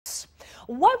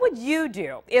What would you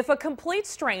do if a complete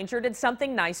stranger did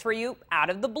something nice for you out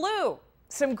of the blue?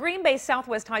 Some Green Bay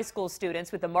Southwest High School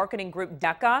students with the marketing group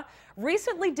DECA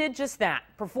recently did just that,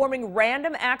 performing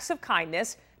random acts of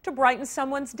kindness to brighten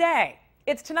someone's day.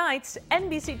 It's tonight's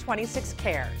NBC26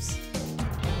 Cares.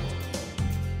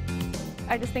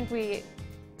 I just think we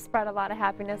spread a lot of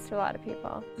happiness to a lot of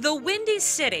people. The Windy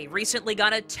City recently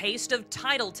got a taste of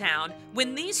Titletown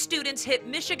when these students hit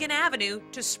Michigan Avenue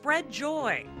to spread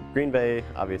joy. Green Bay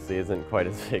obviously isn't quite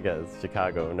as big as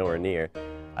Chicago, nowhere near.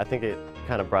 I think it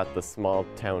kind of brought the small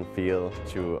town feel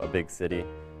to a big city,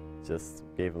 just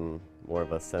gave them more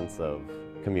of a sense of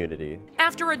community.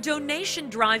 After a donation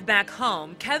drive back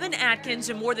home, Kevin Atkins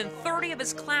and more than 30 of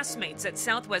his classmates at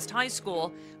Southwest High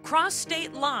School crossed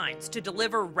state lines to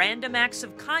deliver random acts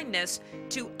of kindness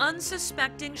to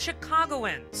unsuspecting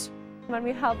Chicagoans. When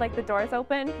we held the doors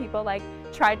open, people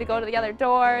tried to go to the other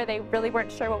door. They really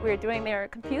weren't sure what we were doing. They were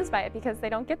confused by it because they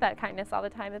don't get that kindness all the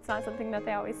time. It's not something that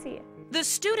they always see. The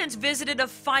students visited a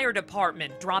fire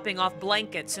department, dropping off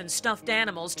blankets and stuffed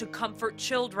animals to comfort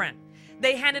children.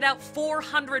 They handed out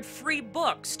 400 free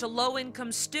books to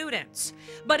low-income students.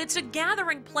 But it's a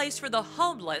gathering place for the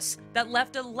homeless that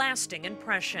left a lasting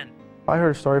impression. I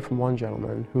heard a story from one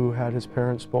gentleman who had his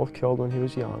parents both killed when he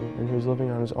was young, and he was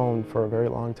living on his own for a very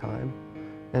long time.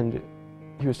 And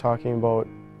he was talking about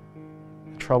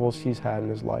the troubles he's had in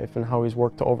his life and how he's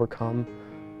worked to overcome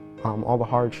all the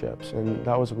hardships, and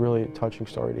that was a really touching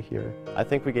story to hear. I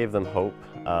think we gave them hope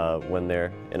when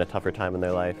they're in a tougher time in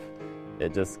their life.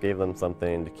 It just gave them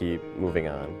something to keep moving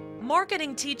on.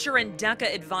 Marketing teacher and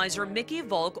DECA advisor Mickey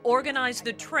Volk organized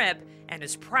the trip and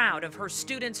is proud of her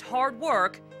students' hard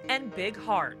work and big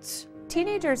hearts.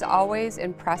 Teenagers always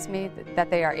impress me that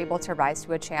they are able to rise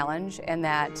to a challenge, and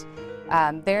that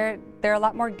they're a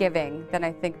lot more giving than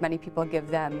I think many people give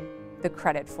them the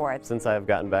credit for it. Since I've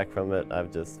gotten back from it,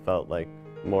 I've just felt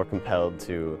more compelled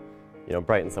to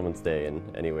brighten someone's day in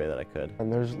any way that I could.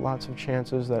 And there's lots of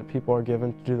chances that people are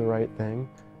given to do the right thing.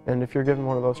 And if you're given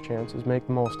one of those chances, make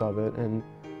the most of it and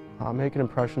make an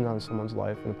impression on someone's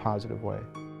life in a positive way.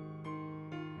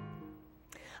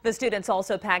 The students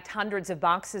also packed hundreds of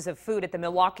boxes of food at the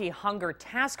Milwaukee Hunger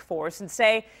Task Force and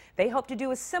say they hope to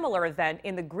do a similar event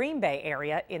in the Green Bay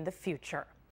area in the future.